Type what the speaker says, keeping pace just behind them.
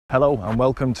Hello and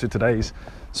welcome to today's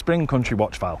Spring Country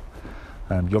Watch File.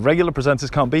 Your regular presenters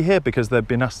can't be here because they've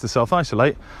been asked to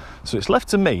self-isolate, so it's left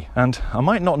to me, and I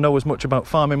might not know as much about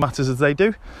farming matters as they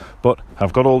do, but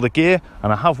I've got all the gear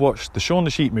and I have watched the Shaun the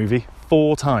Sheep movie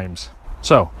 4 times.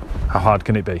 So, how hard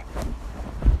can it be?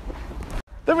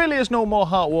 There really is no more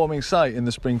heartwarming sight in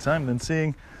the springtime than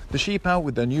seeing the sheep out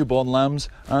with their newborn lambs,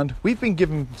 and we've been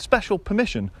given special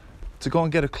permission to go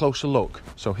and get a closer look,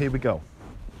 so here we go.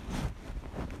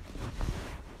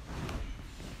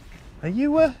 Are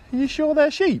you sure they're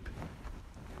sheep?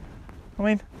 I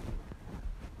mean,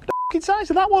 the f***ing size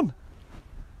of that one.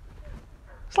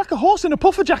 It's like a horse in a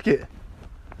puffer jacket.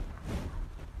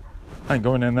 I ain't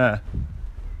going in there.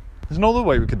 There's no other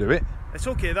way we could do it. It's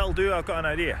okay, that'll do, I've got an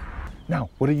idea.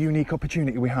 Now, what a unique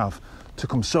opportunity we have to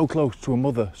come so close to a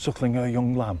mother suckling her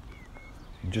young lamb.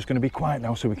 I'm just going to be quiet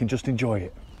now so we can just enjoy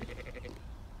it.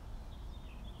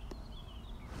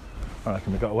 I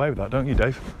reckon we got away with that, don't you,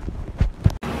 Dave?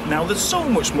 Now, there's so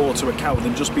much more to a cow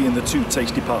than just being the 2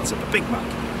 tasty parts of the Big Mac.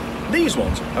 These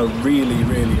ones are really,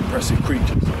 really impressive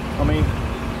creatures. I mean,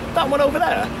 that one over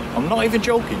there, I'm not even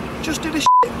joking, just did a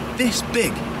shit this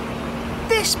big.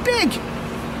 This big!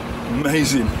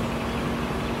 Amazing.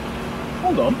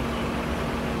 Hold on.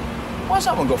 Why's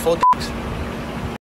that one got 4 dicks?